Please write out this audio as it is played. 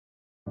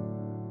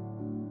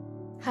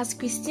Has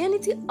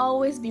Christianity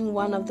always been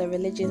one of the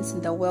religions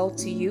in the world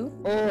to you?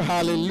 Oh,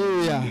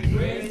 hallelujah.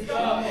 Praise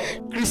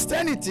God.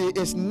 Christianity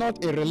is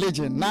not a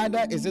religion,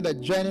 neither is it a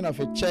joining of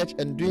a church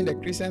and doing the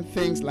Christian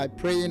things like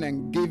praying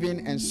and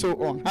giving and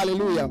so on.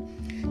 Hallelujah.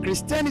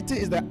 Christianity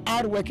is the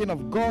outworking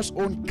of God's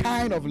own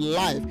kind of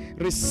life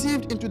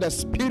received into the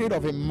spirit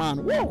of a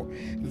man. Whoa!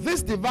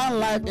 This divine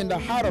life in the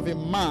heart of a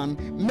man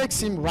makes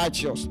him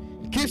righteous,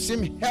 keeps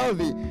him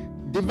healthy,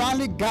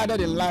 divinely guided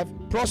in life,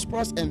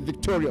 prosperous and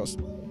victorious.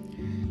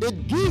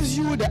 It gives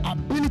you the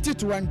ability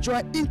to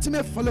enjoy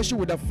intimate fellowship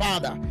with the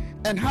Father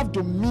and have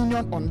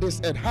dominion on this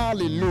earth.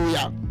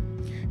 Hallelujah.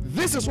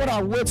 This is what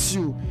awaits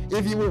you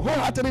if you will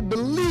wholeheartedly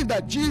believe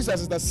that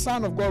Jesus is the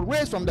Son of God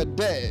raised from the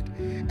dead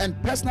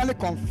and personally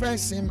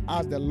confess Him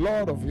as the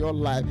Lord of your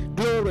life.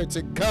 Glory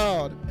to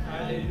God.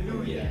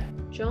 Hallelujah.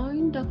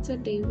 Join Dr.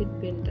 David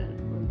Bindan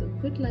on the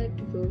Good Life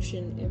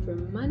Devotion every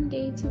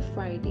Monday to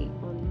Friday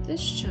on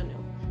this channel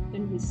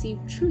and receive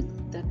truth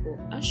that will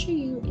usher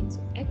you into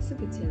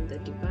exhibiting the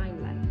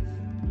divine life.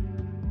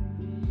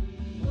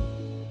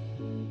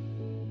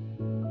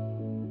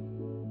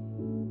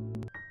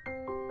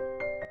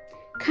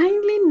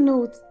 Kindly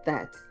note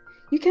that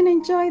you can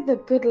enjoy the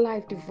Good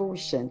Life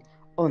Devotion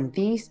on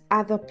these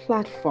other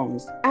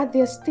platforms at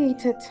their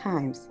stated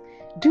times.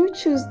 Do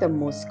choose the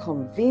most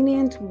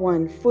convenient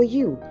one for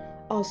you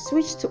or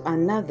switch to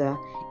another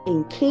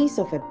in case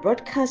of a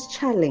broadcast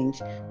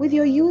challenge with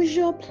your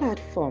usual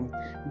platform.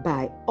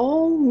 By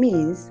all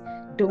means,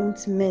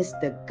 don't miss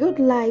the Good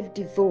Life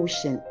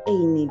Devotion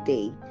any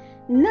day.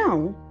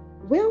 Now,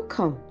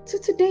 welcome to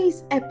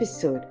today's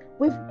episode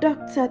with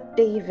Dr.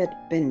 David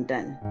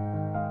Bindan.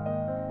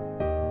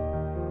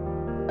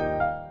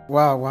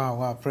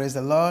 Wow. Praise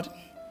the Lord.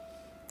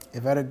 A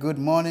very good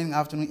morning,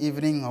 afternoon,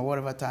 evening, or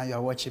whatever time you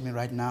are watching me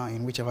right now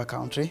in whichever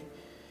country.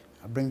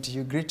 I bring to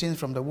you greetings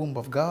from the womb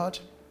of God,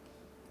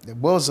 the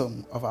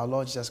bosom of our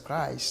Lord Jesus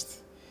Christ,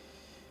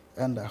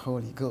 and the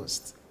Holy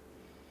Ghost.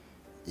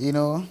 You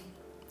know,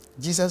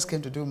 Jesus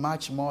came to do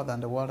much more than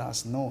the world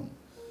has known.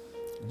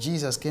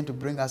 Jesus came to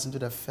bring us into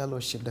the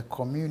fellowship, the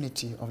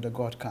community of the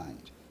God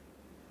kind.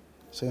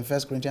 So in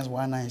 1 Corinthians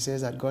 1:9, it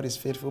says that God is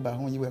faithful, by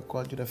whom you were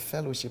called to the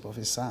fellowship of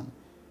His Son.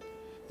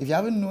 If you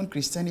haven't known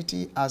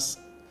Christianity as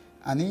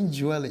an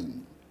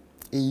indwelling,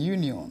 a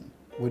union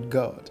with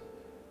God,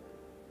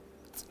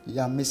 you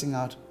are missing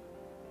out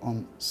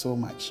on so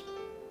much.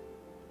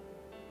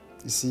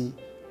 You see,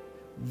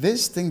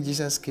 this thing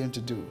Jesus came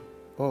to do,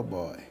 oh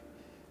boy,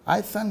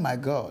 I thank my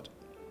God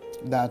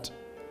that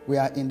we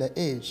are in the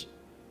age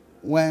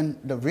when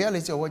the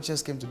reality of what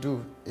Jesus came to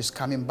do is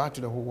coming back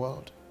to the whole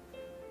world.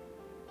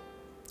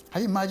 I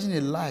imagine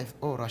a life,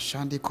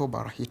 Rashandiko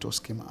Barahito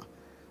schema,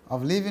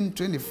 of living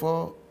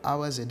 24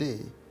 hours a day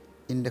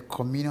in the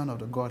communion of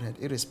the Godhead,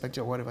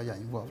 irrespective of whatever you are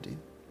involved in.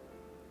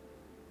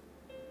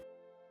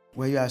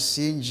 Where you are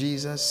seeing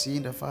Jesus,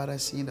 seeing the Father,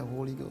 seeing the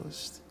Holy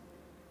Ghost.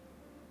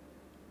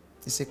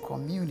 It's a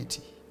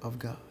community of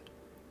God.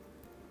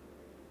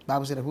 The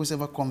Bible said that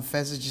whosoever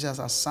confesses Jesus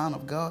as Son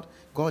of God,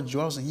 God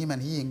dwells in him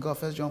and he in God.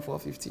 1 John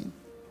 4:15.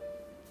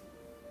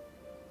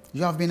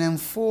 You have been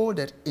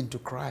enfolded into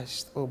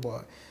Christ. Oh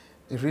boy.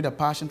 You read the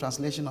Passion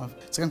Translation of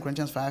 2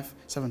 Corinthians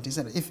 5:17.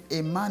 Said, if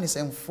a man is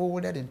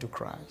enfolded into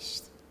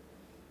Christ,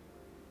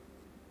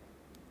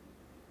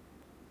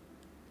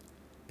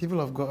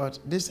 people of God,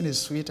 this thing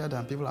is sweeter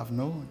than people have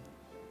known.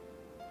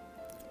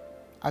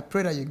 I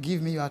pray that you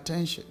give me your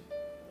attention.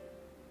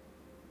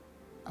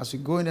 As we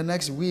go in the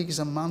next weeks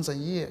and months and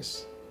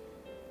years,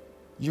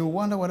 you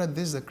wonder whether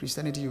this is the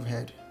Christianity you've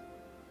had.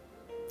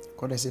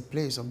 Because there's a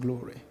place of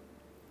glory.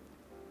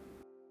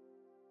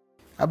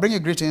 I bring you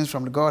greetings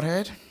from the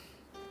Godhead,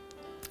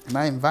 and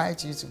I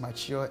invite you to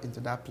mature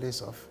into that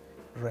place of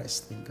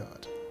rest in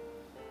God.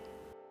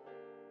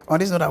 On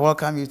this note, I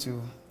welcome you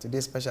to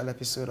today's special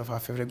episode of our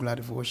favorite Good Life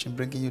Devotion,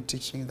 bringing you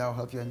teaching that will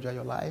help you enjoy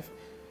your life,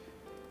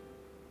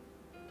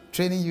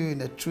 training you in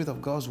the truth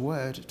of God's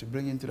word to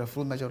bring you into the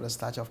full measure of the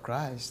stature of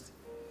Christ,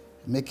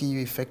 making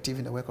you effective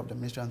in the work of the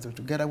ministry, until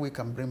together we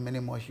can bring many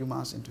more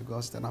humans into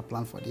God's eternal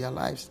plan for their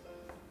lives.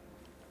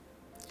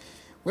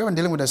 We've been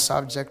dealing with the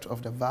subject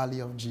of the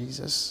value of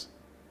Jesus,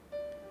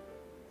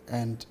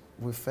 and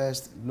we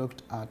first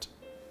looked at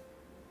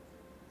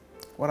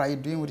what are you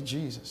doing with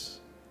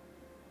Jesus?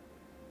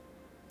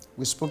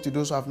 We spoke to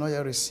those who have not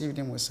yet received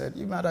him. We said,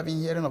 you might have been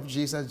hearing of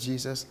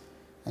Jesus,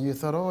 and you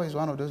thought, oh, he's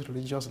one of those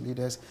religious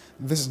leaders.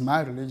 This is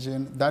my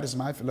religion. That is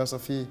my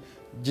philosophy.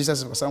 Jesus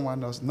is for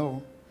someone else.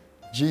 No,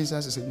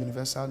 Jesus is a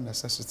universal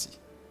necessity.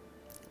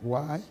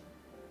 Why?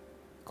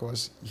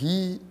 Because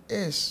he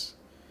is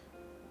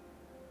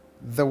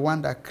the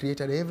one that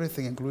created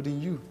everything,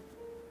 including you.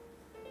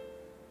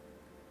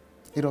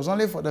 It was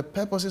only for the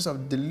purposes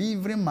of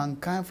delivering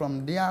mankind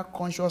from their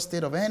conscious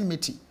state of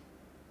enmity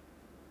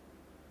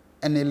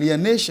and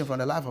alienation from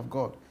the life of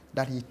God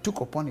that he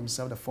took upon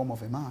himself the form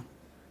of a man,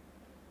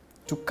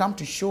 to come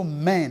to show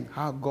men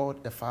how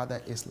God the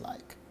Father is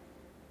like.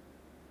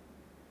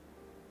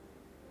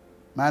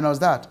 Minus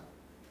that,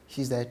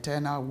 he's the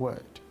eternal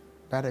Word,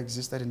 that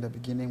existed in the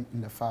beginning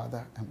in the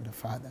Father and with the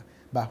Father,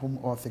 by whom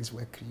all things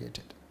were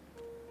created.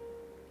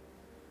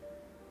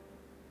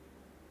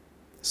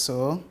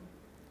 So,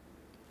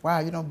 why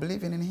are you not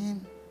believing in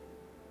him?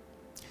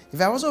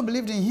 If I also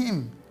believed in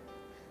him,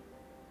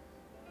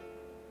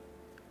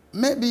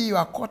 maybe you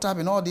are caught up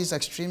in all these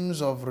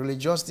extremes of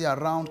religiosity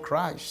around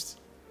Christ,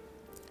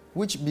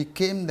 which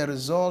became the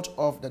result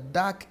of the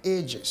dark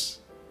ages.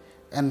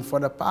 And for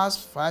the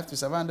past 500 to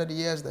 700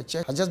 years, the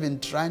church has just been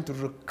trying to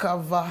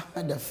recover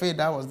the faith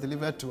that was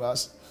delivered to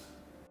us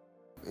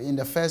in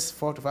the first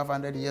 400 to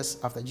 500 years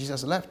after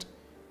Jesus left.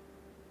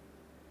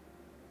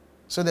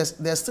 So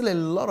there's still a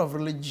lot of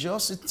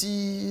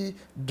religiosity,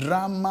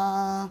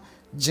 drama,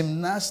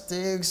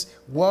 gymnastics,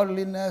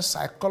 worldliness,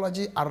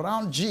 psychology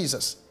around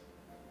Jesus.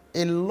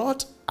 A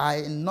lot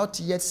are not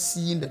yet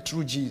seeing the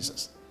true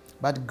Jesus.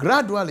 But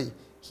gradually,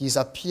 he's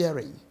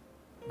appearing.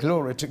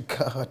 Glory to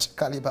God.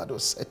 Kalibado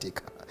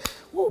Setika.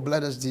 Oh,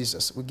 blessed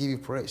Jesus, we give you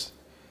praise.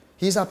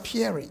 He's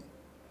appearing.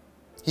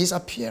 He's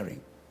appearing.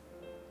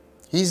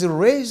 He's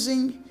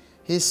raising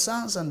his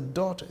sons and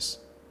daughters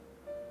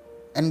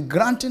and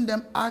granting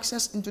them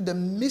access into the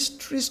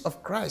mysteries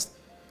of Christ,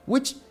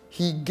 which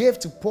he gave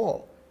to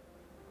Paul,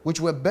 which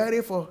were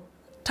buried for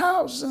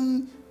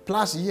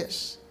 1,000+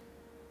 years.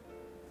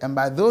 And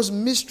by those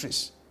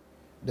mysteries,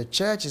 the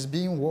church is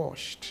being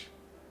washed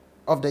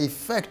of the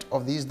effect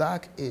of these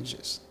dark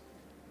ages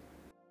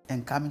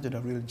and coming to the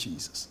real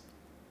Jesus.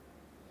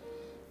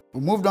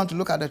 We moved on to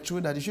look at the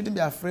truth that you shouldn't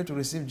be afraid to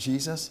receive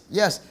Jesus.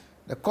 Yes,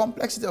 the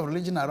complexity of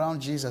religion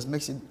around Jesus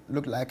makes it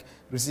look like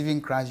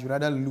receiving Christ, you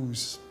rather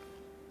lose,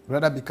 you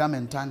rather become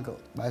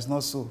entangled, but it's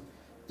not so.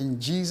 In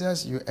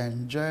Jesus, you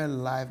enjoy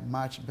life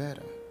much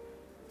better,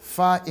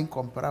 far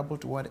incomparable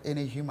to what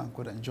any human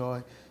could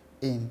enjoy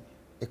in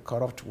a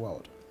corrupt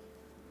world.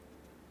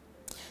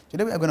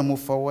 Today we are going to move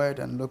forward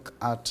and look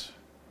at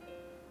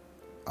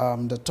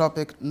the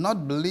topic,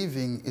 not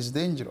believing is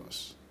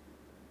dangerous.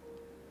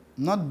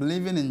 Not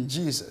believing in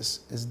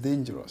Jesus is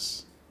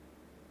dangerous.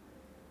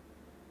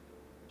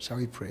 Shall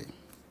we pray?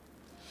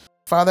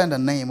 Father, in the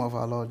name of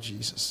our Lord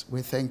Jesus,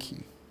 we thank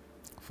you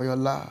for your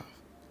love,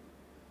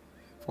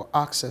 for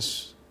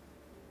access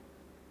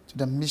to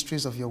the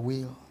mysteries of your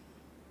will.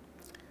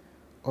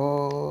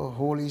 Oh,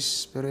 Holy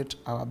Spirit,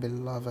 our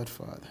beloved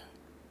Father,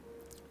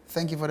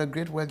 thank you for the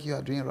great work you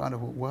are doing around the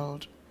whole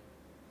world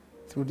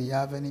through the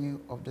avenue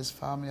of this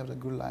family of the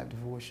Good Life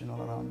devotion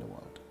all around the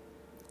world.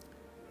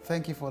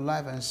 Thank you for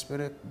life and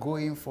spirit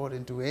going forth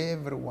into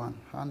everyone.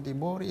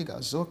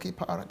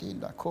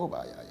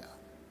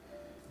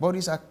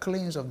 Bodies are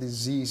cleansed of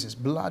diseases.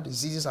 Blood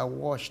diseases are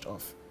washed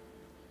off.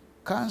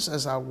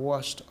 Cancers are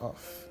washed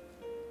off.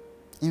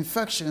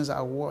 Infections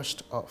are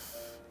washed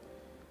off.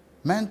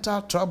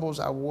 Mental troubles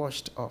are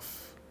washed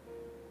off.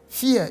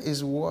 Fear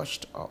is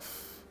washed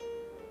off.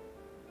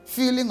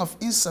 Feeling of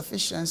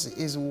insufficiency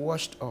is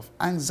washed off.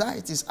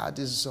 Anxieties are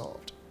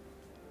dissolved.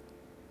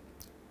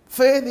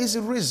 Faith is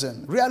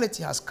risen.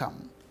 Reality has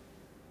come.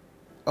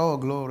 Oh,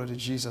 glory to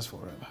Jesus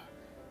forever.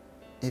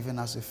 Even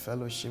as a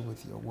fellowship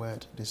with your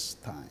word this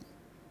time.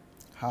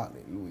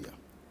 Hallelujah.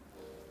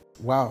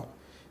 Wow.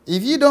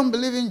 If you don't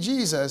believe in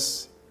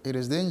Jesus, it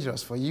is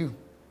dangerous for you.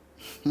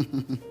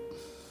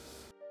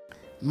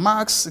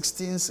 Mark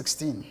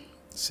 16:16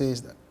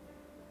 says that.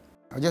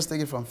 I'll just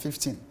take it from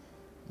 15.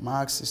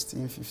 Mark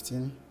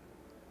 16:15.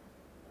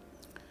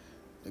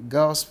 The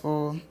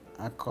Gospel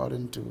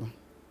according to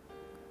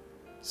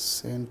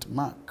Saint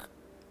Mark.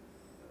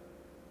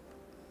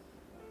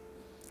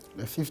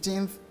 The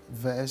 15th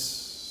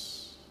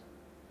verse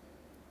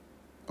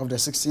of the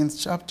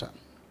 16th chapter.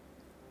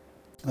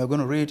 We're going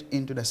to read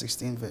into the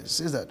 16th verse. It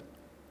says that.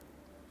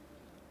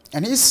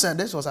 And he said,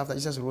 this was after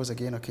Jesus rose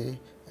again, okay,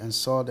 and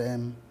saw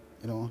them,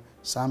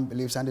 some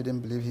believed, some didn't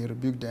believe. He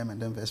rebuked them.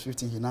 And then verse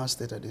 15, he now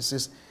stated this.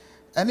 Says,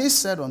 and he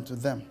said unto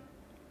them,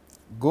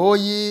 go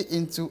ye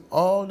into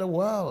all the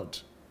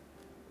world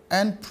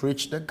and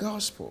preach the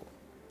gospel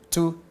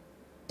to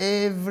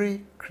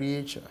every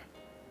creature.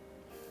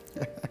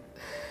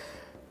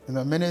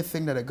 Many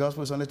think that the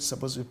gospel is only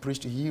supposed to be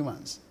preached to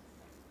humans.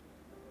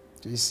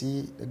 Do you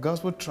see? The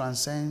gospel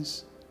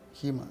transcends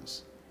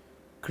humans.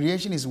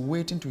 Creation is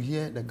waiting to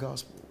hear the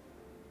gospel.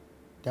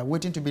 They are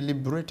waiting to be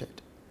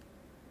liberated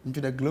into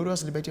the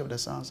glorious liberty of the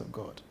sons of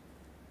God.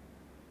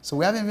 So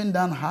we haven't even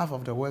done half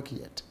of the work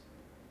yet.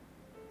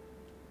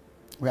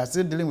 We are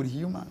still dealing with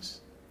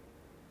humans.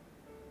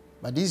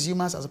 But these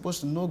humans are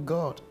supposed to know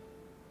God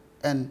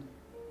and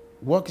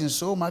work in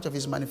so much of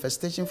his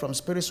manifestation from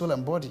spirit, soul,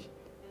 and body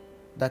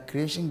that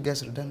creation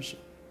gets redemption.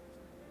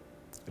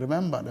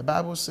 Remember, the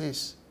Bible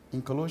says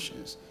in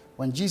Colossians,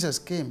 when Jesus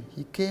came,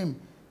 he came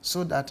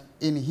so that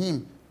in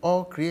him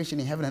all creation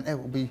in heaven and earth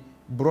will be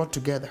brought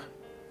together.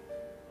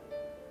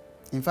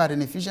 In fact,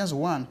 in Ephesians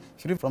 1,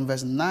 if you read from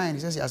verse 9, he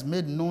says he has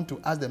made known to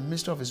us the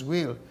mystery of his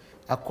will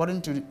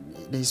according to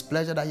his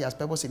pleasure that he has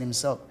purposed in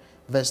himself.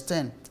 Verse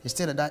 10, he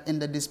stated that in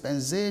the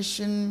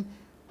dispensation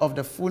of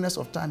the fullness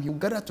of time, he will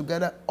gather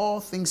together all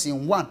things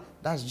in one.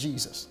 That's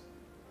Jesus.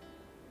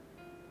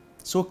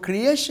 So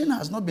creation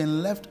has not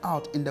been left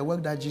out in the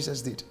work that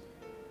Jesus did.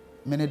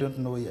 Many don't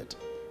know yet,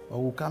 but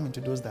we'll come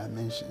into those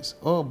dimensions.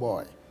 Oh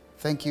boy.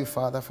 Thank you,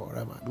 Father,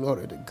 forever.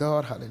 Glory to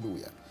God.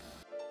 Hallelujah.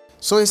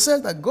 So it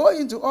says that go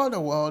into all the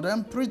world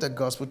and preach the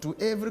gospel to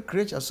every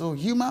creature, so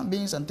human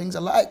beings and things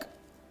alike.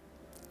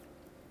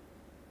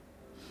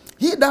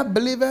 He that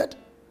believeth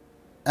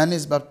and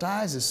is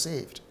baptized is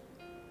saved,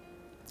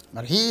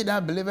 but he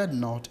that believeth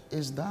not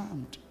is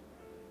damned.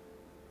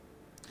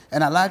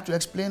 And I'd like to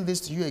explain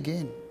this to you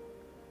again,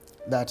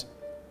 that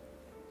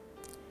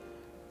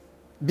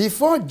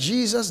before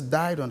Jesus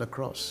died on the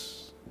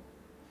cross,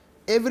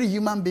 every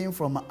human being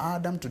from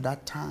Adam to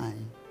that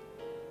time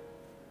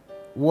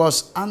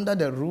was under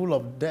the rule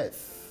of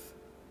death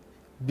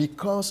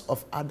because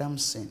of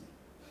Adam's sin.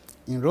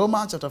 In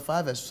Romans chapter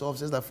 5 verse 12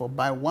 says that for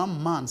by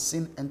one man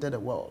sin entered the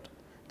world,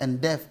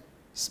 and death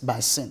by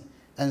sin.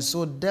 And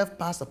so death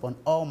passed upon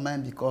all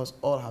men because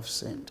all have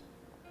sinned.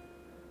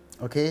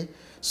 Okay?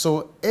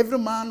 So every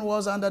man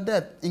was under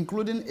death,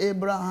 including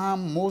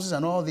Abraham, Moses,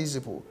 and all these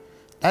people.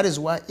 That is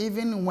why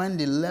even when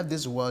they left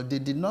this world, they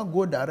did not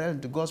go directly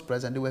to God's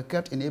presence. They were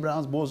kept in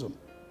Abraham's bosom.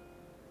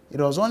 It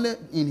was only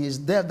in his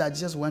death that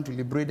Jesus went to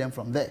liberate them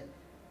from there.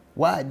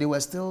 Why? They were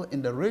still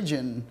in the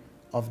region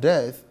of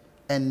death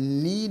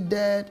and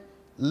needed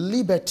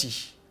liberty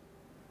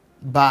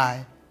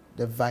by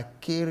the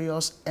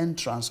vicarious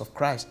entrance of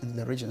Christ into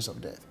the regions of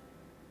death.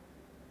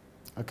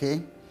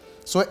 Okay?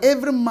 So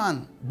every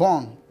man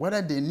born,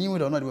 whether they knew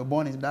it or not, they were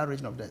born into that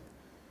region of death.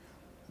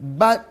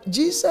 But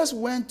Jesus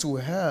went to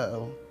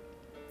hell,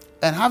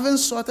 and having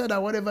sorted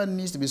out whatever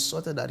needs to be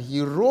sorted out,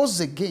 he rose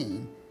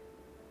again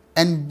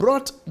and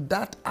brought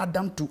that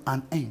Adam to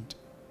an end.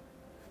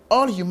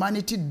 All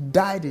humanity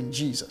died in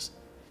Jesus.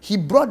 He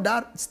brought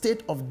that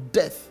state of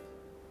death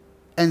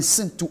and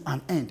sin to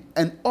an end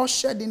and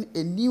ushered in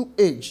a new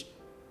age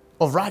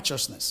of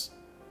righteousness.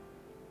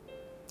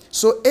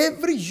 So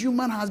every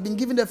human has been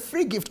given the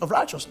free gift of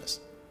righteousness.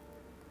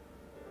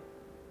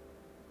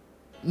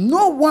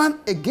 No one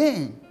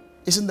again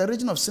is in the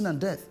region of sin and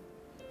death.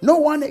 No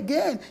one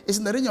again is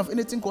in the region of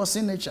anything called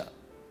sin nature.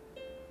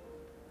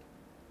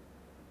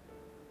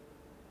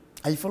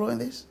 Are you following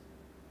this?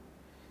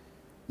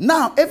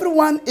 Now,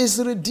 everyone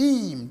is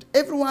redeemed.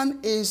 Everyone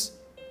is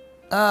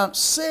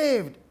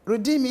saved.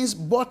 Redeemed means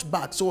bought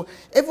back. So,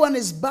 everyone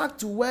is back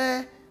to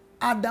where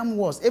Adam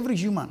was. Every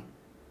human.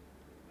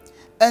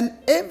 And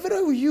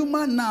every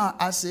human now,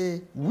 as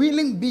a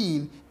willing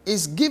being,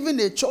 is given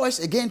a choice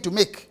again to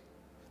make.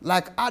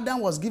 Like Adam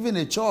was given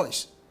a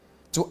choice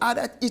to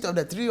either eat of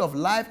the tree of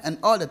life and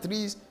all the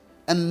trees,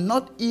 and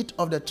not eat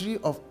of the tree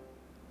of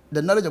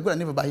the knowledge of good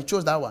and evil, but he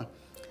chose that one.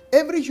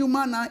 Every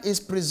human now is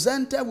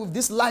presented with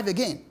this life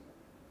again.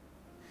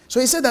 So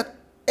he said that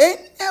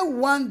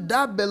anyone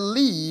that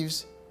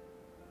believes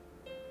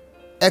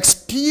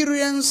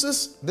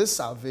experiences this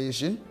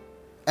salvation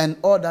and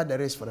all that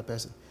there is for the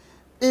person.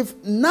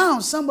 If now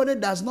somebody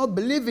does not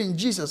believe in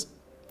Jesus,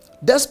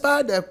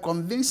 despite the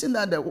convincing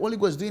that the Holy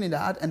Ghost is doing in the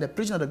heart and the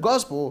preaching of the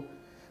gospel,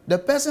 the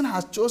person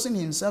has chosen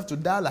himself to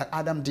die like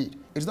Adam did.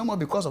 It's no more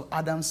because of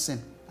Adam's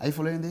sin. Are you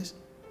following this?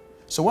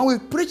 So when we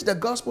preach the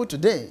gospel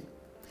today,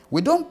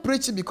 we don't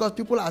preach it because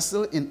people are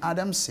still in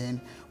Adam's sin.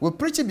 We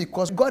preach it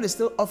because God is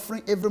still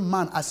offering every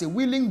man as a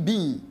willing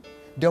being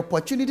the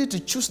opportunity to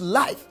choose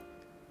life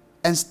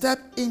and step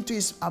into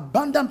his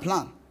abundant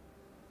plan.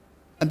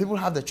 And people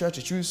have the choice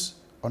to choose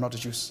or not to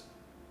choose.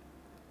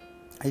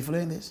 Are you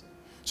following this?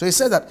 So he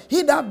says that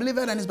he that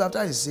believeth and is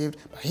baptized is saved,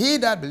 but he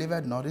that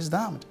believeth not is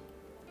damned.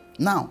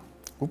 Now,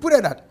 we put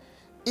it that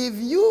if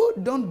you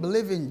don't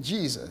believe in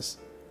Jesus,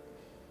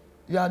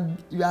 you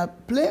are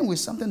playing with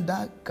something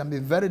that can be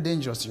very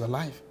dangerous to your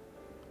life.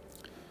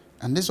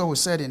 And this is what we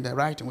said in the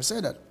writing. We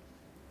said that,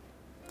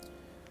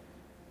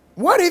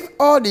 what if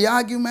all the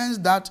arguments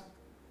that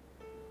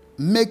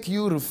make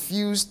you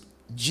refuse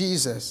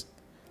Jesus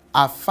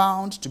are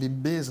found to be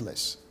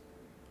baseless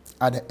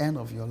at the end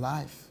of your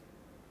life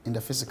in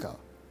the physical?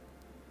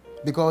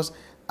 Because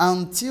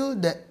until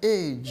the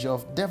age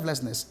of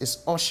deathlessness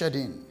is ushered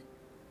in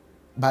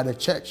by the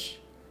church,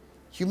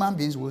 human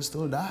beings will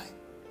still die.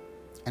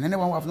 And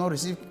anyone who has not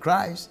received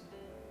Christ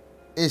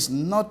is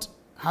not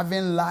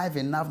having life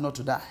enough not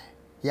to die.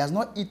 He has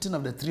not eaten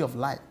of the tree of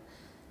life.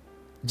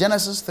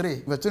 Genesis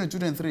 3, verse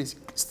 22-23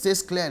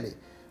 states clearly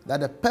that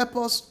the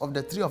purpose of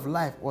the tree of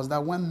life was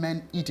that when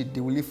men eat it,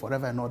 they will live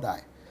forever and not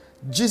die.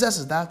 Jesus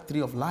is that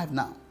tree of life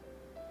now.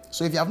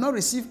 So if you have not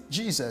received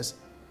Jesus,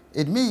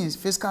 it means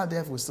physical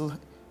death will still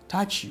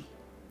touch you.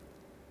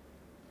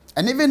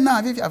 And even now,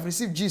 if you have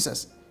received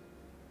Jesus,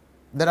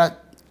 there are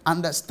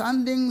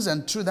understandings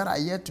and truths that are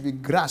yet to be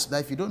grasped,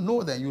 that if you don't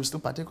know them, you will still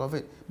partake of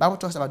it. The Bible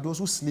talks about those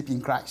who sleep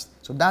in Christ.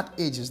 So that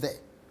age is there.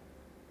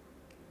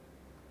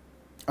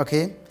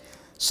 Okay?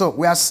 So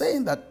we are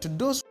saying that to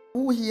those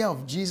who hear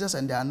of Jesus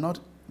and they are not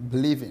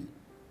believing,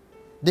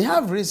 they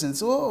have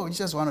reasons. Oh, he's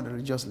just one of the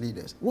religious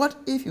leaders. What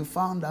if you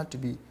found that to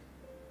be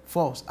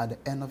false at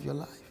the end of your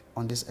life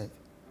on this earth?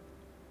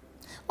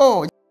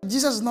 Oh,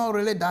 Jesus is not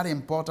really that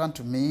important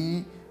to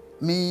me.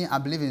 me, I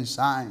believe in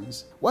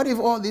science. What if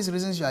all these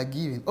reasons you are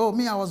giving, oh,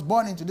 me, I was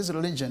born into this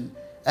religion,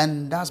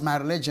 and that's my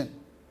religion.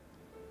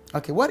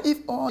 Okay, what if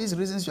all these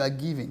reasons you are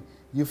giving,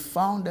 you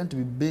found them to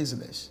be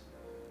baseless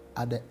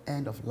at the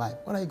end of life?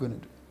 What are you going to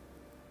do?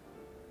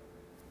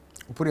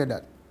 We'll put it at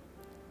that.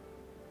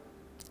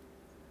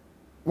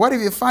 What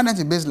if you find them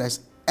to be baseless?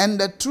 And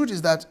the truth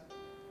is that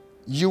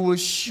you will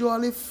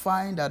surely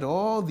find that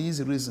all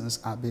these reasons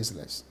are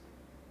baseless.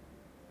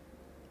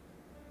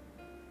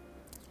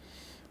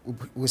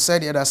 We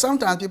said here that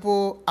sometimes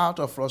people, out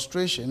of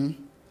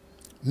frustration,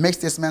 make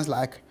statements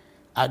like,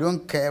 I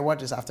don't care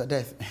what is after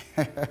death.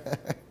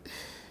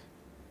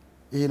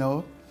 You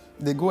know,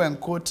 they go and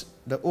quote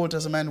the Old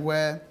Testament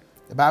where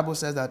the Bible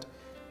says that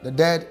the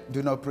dead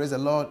do not praise the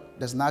Lord,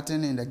 there's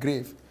nothing in the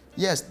grave.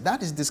 Yes,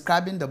 that is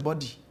describing the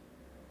body.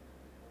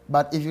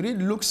 But if you read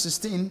Luke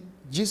 16,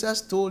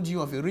 Jesus told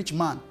you of a rich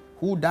man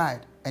who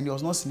died and he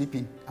was not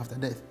sleeping after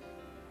death.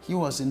 He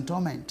was in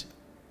torment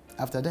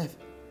after death.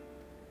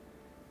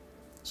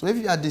 So if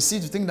you are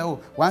deceived to think that,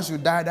 oh, once you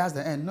die, that's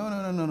the end. No,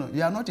 no, no, no, no.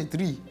 You are not a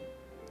tree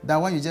that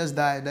when you just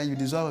die, then you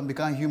dissolve and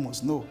become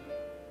humus. No.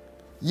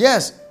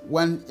 Yes,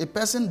 when a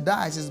person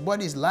dies, his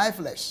body is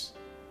lifeless.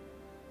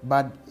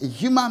 But a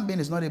human being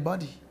is not a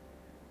body.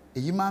 A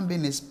human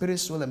being is spirit,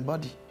 soul, and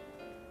body.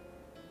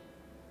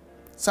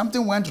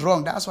 Something went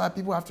wrong. That's why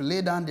people have to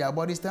lay down their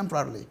bodies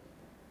temporarily.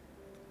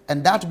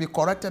 And that will be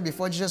corrected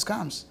before Jesus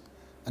comes.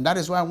 And that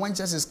is why when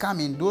Jesus is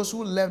coming, those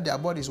who left their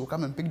bodies will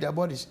come and pick their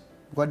bodies.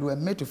 Because they were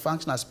made to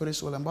function as spirit,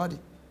 soul, and body.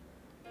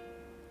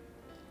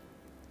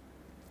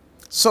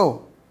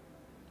 So,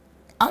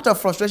 out of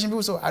frustration,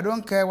 people say, I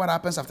don't care what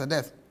happens after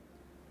death.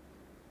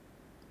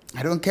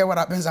 I don't care what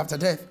happens after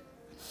death.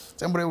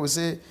 Somebody will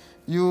say,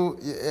 you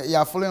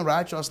are following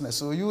righteousness,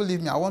 so you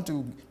leave me. I want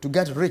to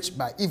get rich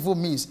by evil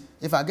means.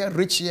 If I get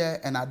rich here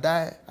and I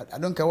die, I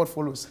don't care what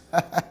follows.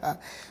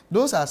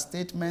 Those are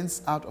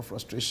statements out of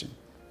frustration.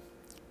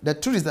 The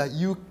truth is that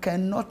you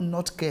cannot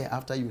not care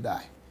after you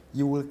die.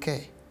 You will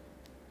care.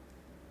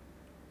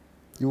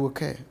 You will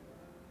care.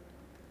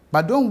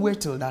 But don't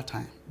wait till that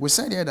time. We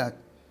said here that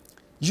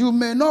you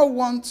may not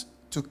want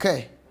to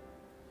care,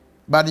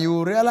 but you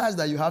will realize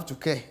that you have to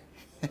care.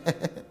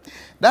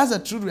 That's the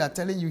truth we are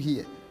telling you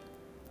here.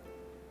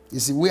 You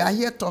see, we are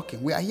here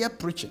talking. We are here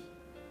preaching.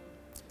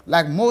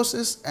 Like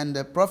Moses and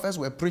the prophets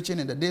were preaching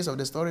in the days of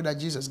the story that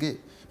Jesus gave.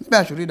 Maybe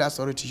I should read that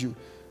story to you.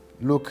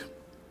 Luke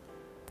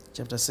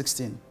chapter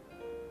 16.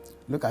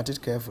 Look at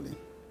it carefully.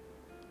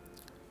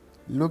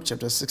 Luke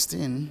chapter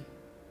 16.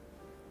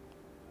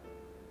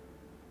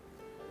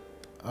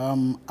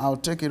 I'll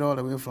take it all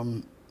the way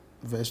from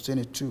verse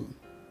 22.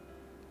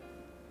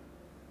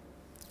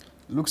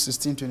 Luke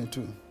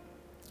 16:22.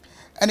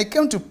 And it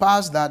came to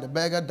pass that the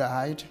beggar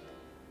died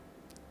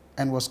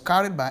and was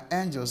carried by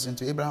angels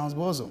into Abraham's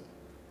bosom.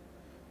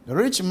 The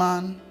rich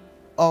man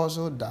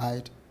also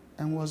died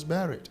and was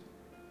buried.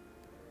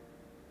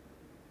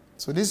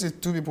 So these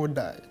two people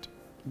died.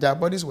 Their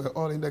bodies were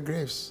all in the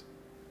graves.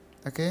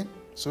 Okay?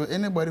 So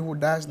anybody who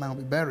dies now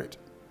will be buried.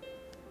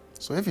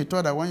 So if you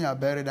thought that when you are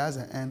buried, that's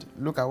the end,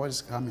 look at what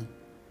is coming.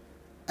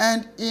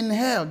 And in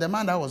hell, the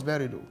man that was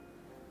buried, though,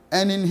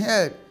 and in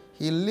hell,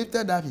 he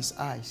lifted up his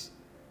eyes,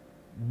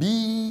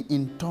 being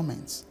in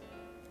torments,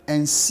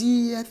 and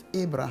seeth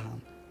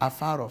Abraham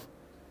afar off,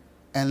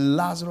 and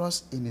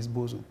Lazarus in his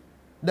bosom.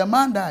 The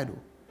man died, though.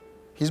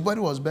 His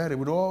body was buried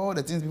with all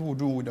the things people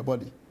do with the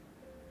body.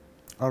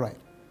 All right.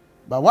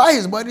 But while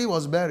his body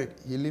was buried,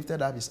 he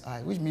lifted up his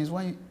eye, which means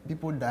when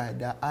people die,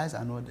 their eyes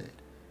are not dead.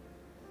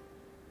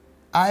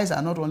 Eyes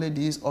are not only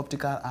these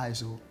optical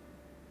eyes, oh.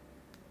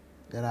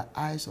 There are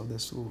eyes of the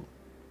soul.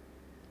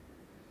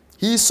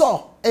 He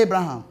saw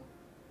Abraham.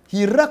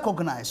 He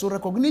recognized. So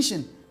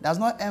recognition does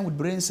not end with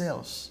brain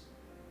cells.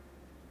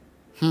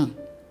 And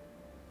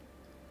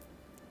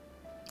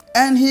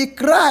he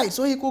cried,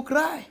 so he could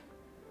cry.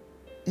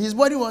 His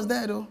body was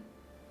dead, though.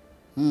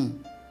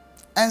 And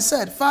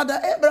said, Father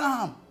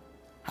Abraham,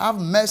 have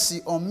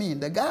mercy on me.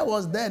 The guy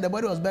was dead, the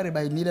body was buried,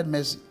 but he needed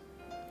mercy.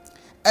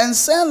 And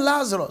send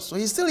Lazarus. So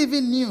he still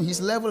even knew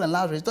his level and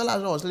Lazarus. He thought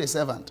Lazarus was still a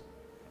servant.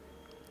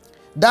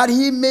 That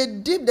he may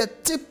dip the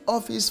tip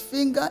of his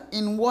finger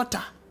in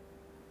water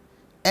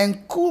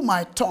and cool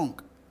my tongue,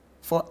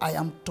 for I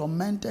am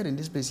tormented in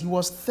this place. He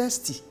was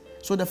thirsty.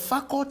 So the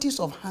faculties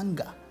of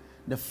hunger,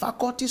 the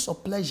faculties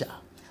of pleasure,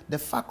 the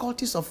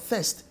faculties of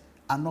thirst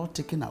are not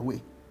taken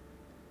away.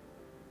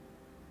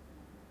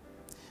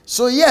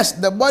 So yes,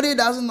 the body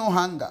doesn't know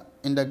hunger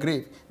in the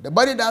grave. The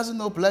body doesn't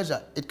know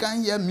pleasure. It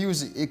can't hear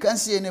music. It can't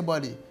see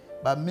anybody.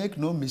 But make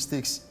no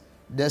mistakes.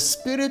 The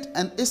spirit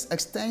and its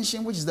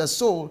extension, which is the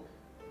soul,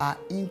 are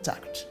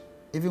intact,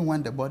 even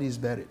when the body is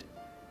buried.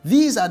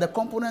 These are the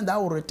components that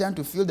will return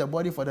to fill the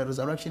body for the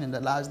resurrection in the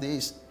last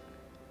days.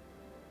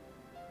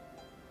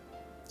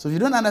 So if you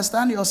don't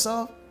understand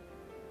yourself,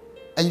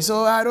 and you say,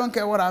 oh, I don't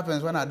care what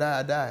happens when I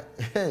die,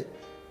 Hey,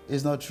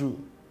 it's not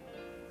true.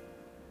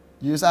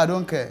 You say, I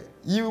don't care.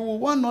 You will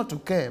want not to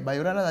care, but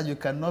you realize that you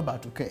cannot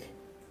but to care.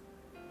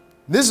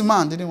 This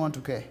man didn't want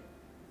to care,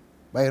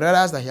 but he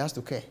realized that he has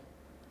to care.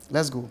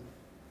 Let's go.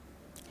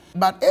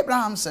 But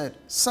Abraham said,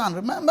 Son,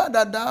 remember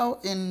that thou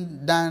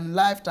in thine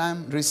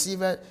lifetime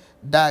received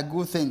thy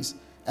good things,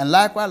 and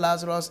likewise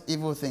Lazarus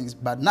evil things.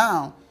 But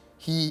now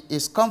he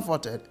is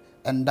comforted,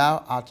 and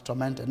thou art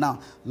tormented. Now,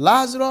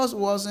 Lazarus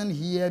wasn't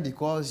here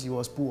because he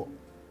was poor,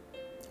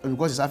 or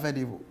because he suffered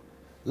evil.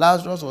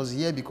 Lazarus was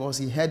here because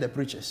he heard the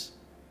preachers.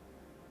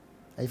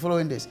 Are you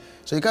following this?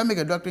 So you can't make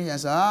a doctrine here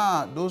and say,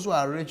 those who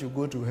are rich will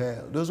go to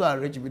hell. Those who are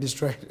rich will be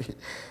destroyed.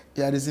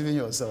 You are deceiving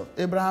yourself.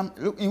 Abraham,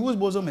 look, in whose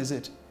bosom is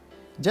it?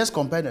 Just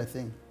compare the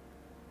thing.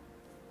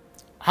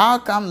 How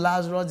come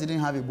Lazarus didn't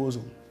have a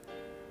bosom?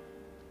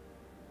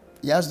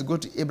 He has to go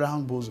to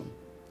Abraham's bosom.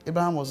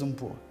 Abraham wasn't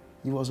poor.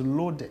 He was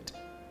loaded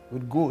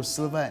with gold,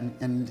 silver,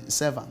 and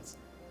servants.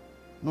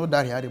 No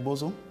doubt he had a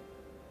bosom.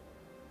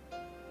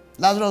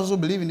 Lazarus also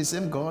believed in the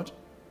same God.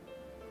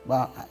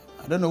 But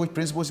I don't know which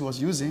principles he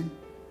was using.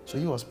 So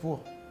he was poor.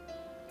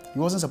 He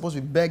wasn't supposed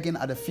to be begging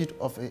at the feet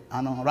of an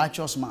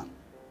unrighteous man.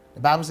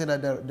 The Bible said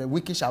that the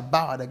wicked shall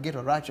bow at the gate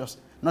of righteous,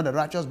 not the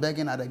righteous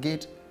begging at the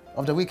gate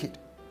of the wicked.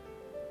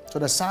 So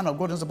the Son of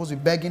God isn't supposed to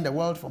be begging the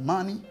world for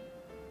money.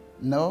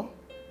 No.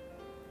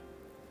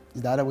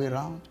 It's the other way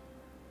around.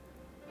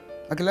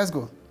 Okay, let's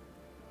go.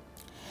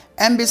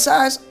 And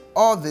besides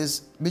all this,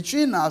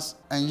 between us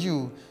and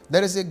you,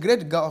 there is a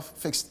great gulf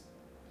fixed,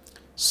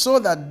 so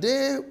that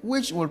they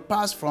which will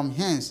pass from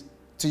hence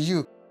to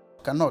you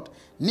cannot,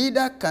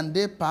 neither can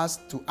they pass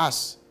to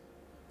us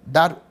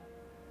that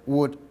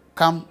would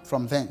come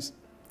from thence.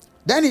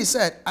 Then he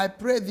said, I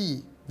pray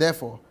thee,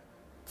 therefore,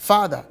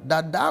 Father,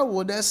 that thou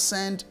wouldest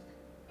send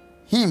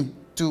him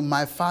to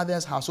my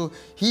father's house. So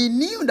he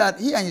knew that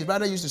he and his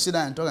brother used to sit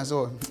down and talk and say,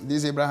 oh,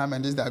 this Abraham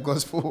and this that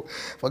gospel,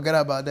 forget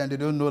about them, they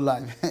don't know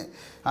life.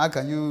 How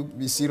can you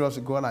be serious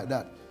with God like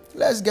that?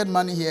 Let's get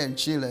money here and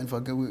chill and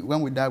forget.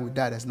 When we die,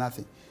 there's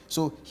nothing.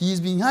 So he's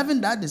been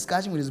having that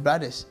discussion with his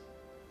brothers,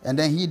 and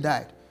then he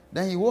died.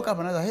 Then he woke up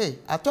and said, hey,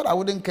 I thought I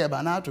wouldn't care,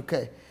 but now I have to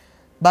care.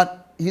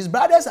 But his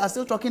brothers are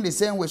still talking the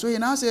same way. So he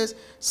now says,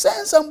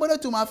 send somebody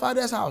to my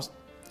father's house,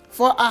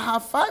 for I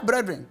have 5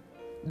 brethren,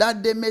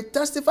 that they may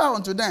testify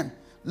unto them,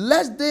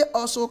 lest they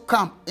also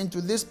come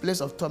into this place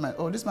of torment.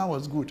 Oh, this man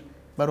was good,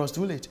 but it was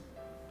too late.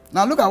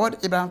 Now look at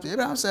what Abraham said.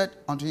 Abraham said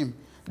unto him,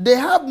 they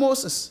have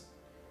Moses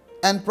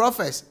and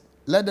prophets,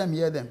 let them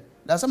hear them.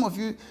 There are some of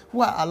you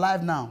who are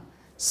alive now.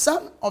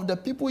 Some of the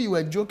people you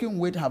were joking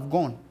with have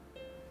gone.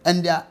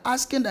 And they are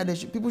asking that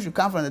people should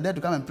come from the dead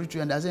to come and preach to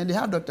you. And they are saying, they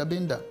have Dr.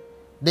 Bindan.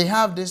 They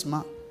have this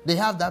man. They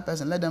have that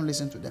person. Let them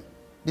listen to them.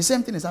 The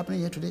same thing is happening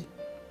here today.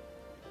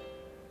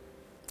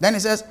 Then he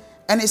says,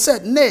 and he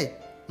said, nay,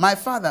 my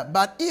father,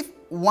 but if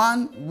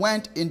one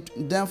went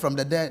into them from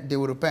the dead, they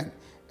will repent.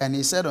 And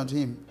he said unto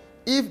him,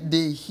 if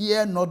they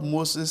hear not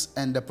Moses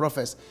and the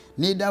prophets,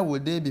 neither will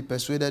they be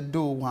persuaded,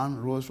 though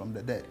one rose from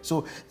the dead.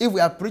 So if we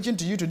are preaching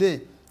to you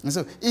today, and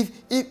so if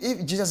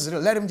Jesus is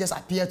real, let him just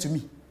appear to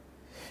me.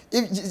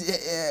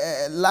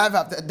 If life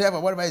after death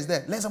or whatever is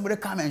there, let somebody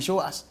come and show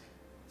us.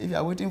 If you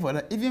are waiting for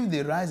that, even if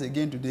they rise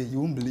again today, you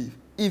won't believe.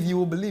 If you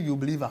will believe, you will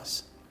believe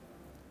us.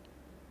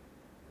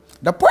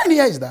 The point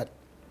here is that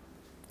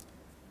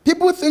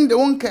people think they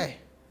won't care,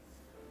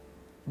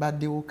 but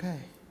they will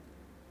care.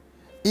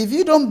 If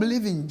you don't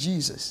believe in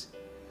Jesus,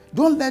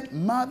 don't let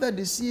mother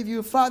deceive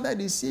you, father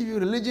deceive you,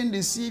 religion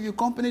deceive you,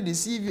 company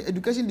deceive you,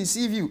 education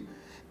deceive you.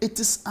 It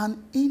is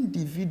an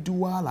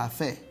individual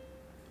affair.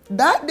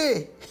 That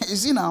day, you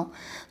see now,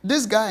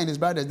 this guy and his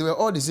brothers, they were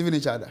all deceiving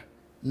each other.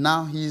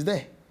 Now he is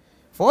there.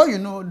 For all you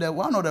know, the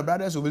one of the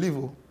brothers will believe,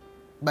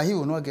 but he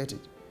will not get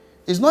it.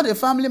 It's not a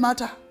family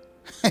matter.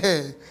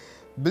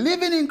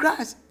 Believing in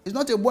Christ is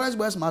not a boys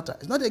matter.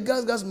 It's not a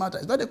girls matter.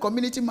 It's not a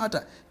community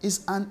matter.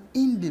 It's an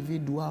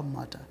individual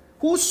matter.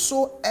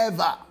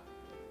 Whosoever.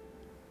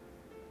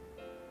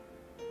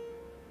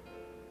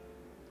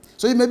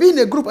 So you may be in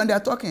a group and they are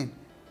talking.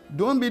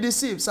 Don't be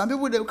deceived. Some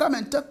people, they will come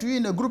and talk to you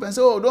in a group and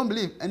say, oh, don't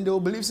believe. And they will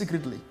believe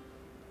secretly.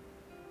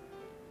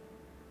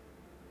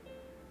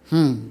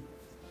 The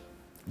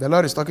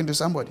Lord is talking to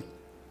somebody.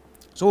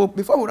 So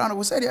before we run,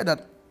 we said here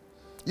that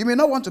you may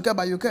not want to care,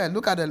 but you care.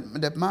 Look at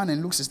the man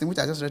in Luke 16, which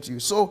I just read to you.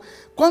 So,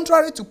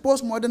 contrary to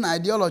postmodern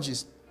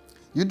ideologies,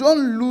 you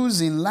don't lose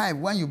in life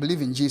when you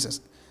believe in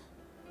Jesus.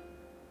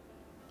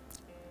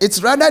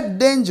 It's rather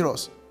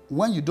dangerous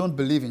when you don't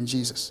believe in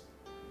Jesus.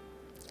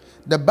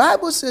 The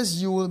Bible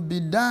says you will be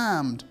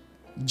damned,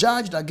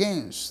 judged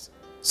against,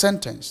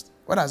 sentenced.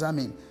 What does that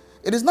mean?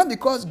 It is not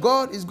because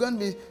God is going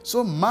to be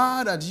so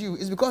mad at you.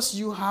 It's because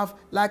you have,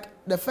 like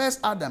the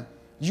first Adam,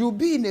 you'll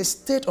be in a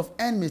state of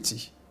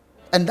enmity.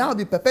 And that will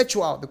be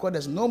perpetual because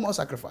there's no more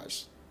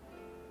sacrifice.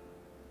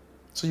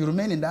 So you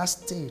remain in that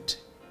state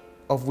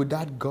of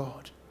without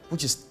God,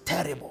 which is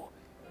terrible.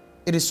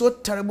 It is so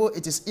terrible,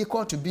 it is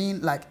equal to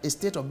being like a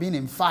state of being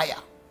in fire.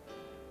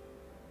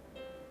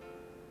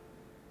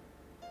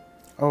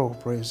 Oh,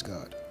 praise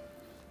God.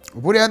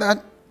 We put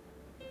that.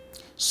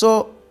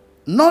 So,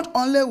 not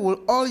only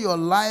will all your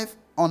life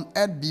on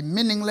earth be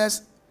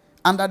meaningless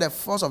under the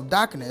force of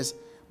darkness,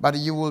 but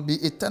you will be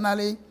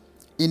eternally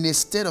in a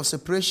state of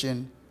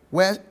separation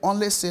where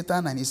only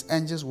Satan and his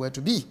angels were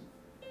to be.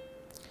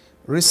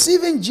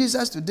 Receiving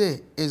Jesus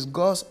today is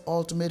God's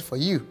ultimate for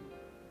you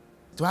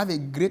to have a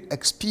great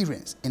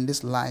experience in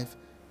this life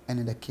and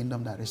in the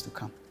kingdom that is to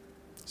come.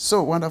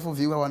 So, wonderful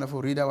viewer,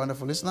 wonderful reader,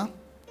 wonderful listener,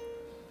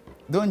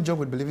 don't joke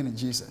with believing in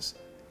Jesus.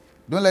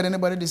 Don't let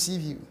anybody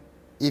deceive you.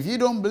 If you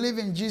don't believe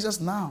in Jesus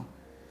now,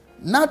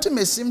 nothing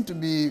may seem to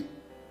be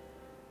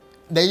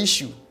the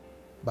issue,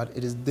 but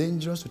it is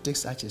dangerous to take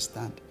such a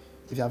stand.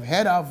 If you have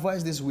heard our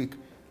voice this week,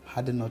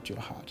 harden not your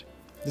heart.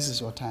 This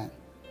is your time.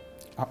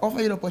 I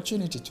offer you the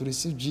opportunity to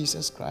receive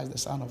Jesus Christ, the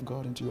Son of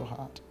God, into your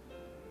heart,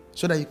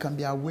 so that you can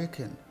be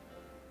awakened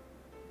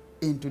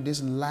into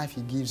this life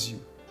He gives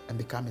you and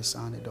become a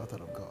son, a daughter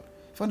of God.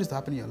 If you want this to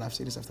happen in your life,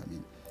 say this after me.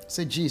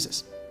 Say,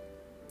 Jesus,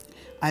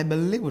 I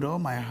believe with all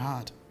my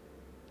heart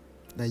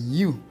that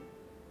you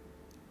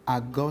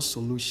are God's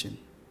solution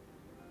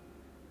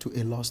to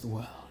a lost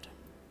world.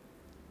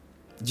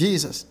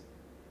 Jesus,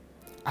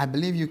 I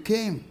believe you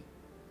came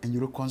and you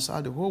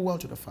reconciled the whole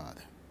world to the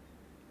Father.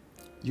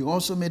 You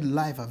also made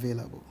life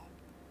available.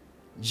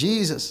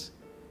 Jesus,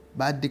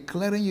 by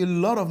declaring you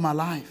Lord of my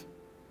life,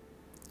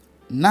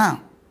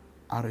 now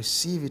I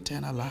receive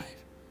eternal life.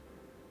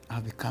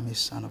 I've become a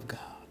son of God.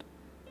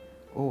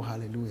 Oh,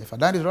 hallelujah. If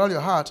that is all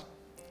your heart,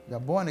 you are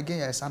born again,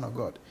 you are a son of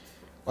God.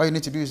 All you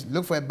need to do is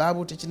look for a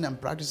Bible teaching and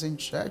practicing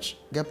church,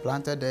 get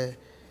planted there,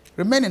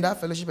 remain in that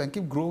fellowship and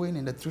keep growing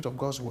in the truth of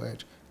God's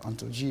word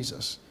until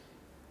Jesus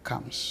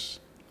comes.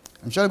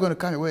 I'm sure we're going to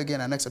come your way again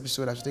in our next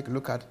episode as we take a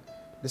look at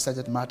the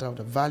subject matter of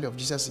the value of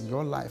Jesus in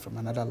your life from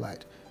another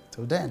light.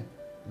 Till then,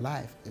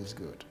 life is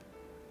good.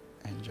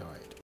 Enjoy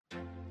it.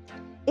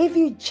 If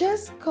you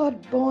just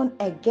got born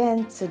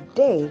again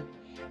today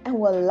and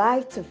would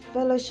like to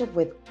fellowship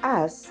with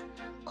us,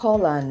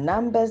 call our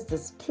numbers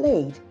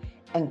displayed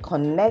and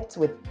connect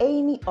with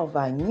any of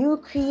our New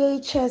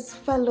Creatures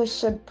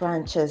Fellowship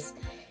branches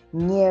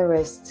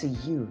nearest to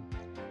you.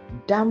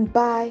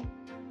 Dambai,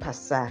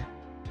 Pasa,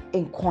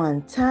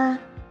 Nkwanta,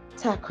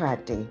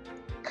 Takrade,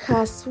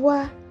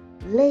 Kaswa,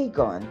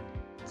 Legon,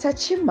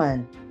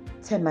 Tachiman,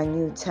 Tema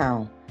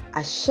Newtown,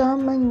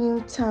 Ashama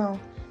Newtown,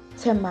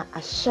 Tema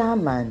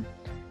Ashaman,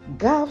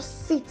 Gulf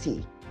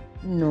City,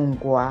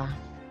 Nungwa,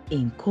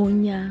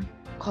 Inkonya,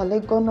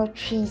 Kolegono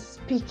Tree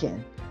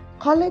speaking,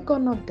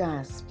 Kolegono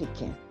Gas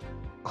speaking,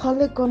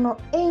 Kolegono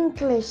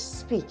English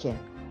speaking,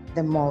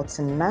 the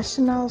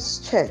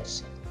Multinationals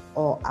Church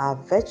or our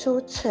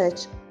virtual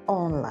church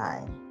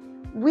online.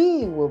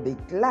 We will be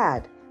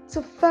glad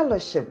to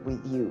fellowship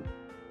with you.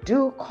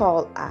 Do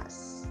call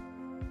us.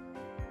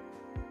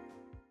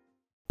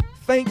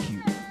 Thank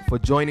you for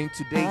joining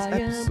today's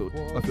episode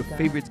of your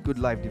favorite Good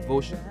Life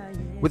Devotion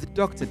with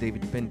Dr.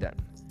 David Bindan.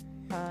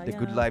 The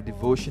Good Life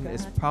Devotion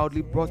is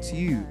proudly brought to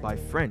you by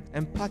friends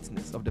and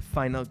partners of the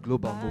Final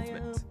Global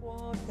Movement.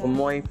 For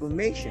more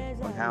information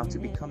on how to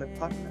become a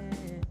partner,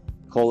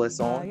 call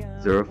us on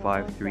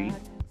 053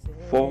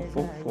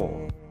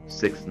 444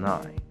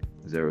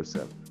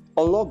 6907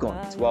 or log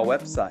on to our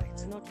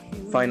website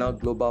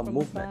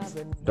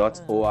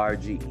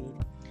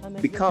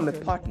finalglobalmovement.org. Become a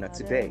partner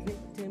today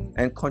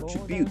and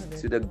contribute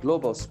to the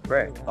global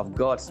spread of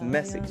God's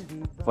message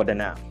for the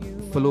now.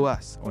 Follow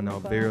us on our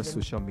various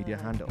social media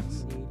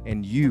handles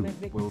and you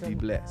will be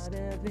blessed.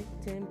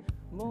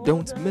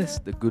 Don't miss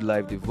the Good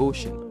Life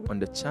Devotion on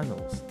the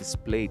channels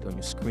displayed on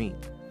your screen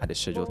at the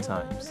scheduled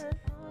times.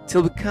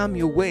 Till we come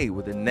your way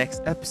with the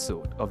next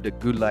episode of the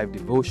Good Life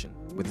Devotion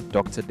with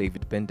Dr.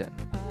 David Bindan.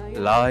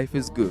 Life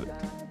is good.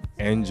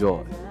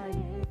 Enjoy.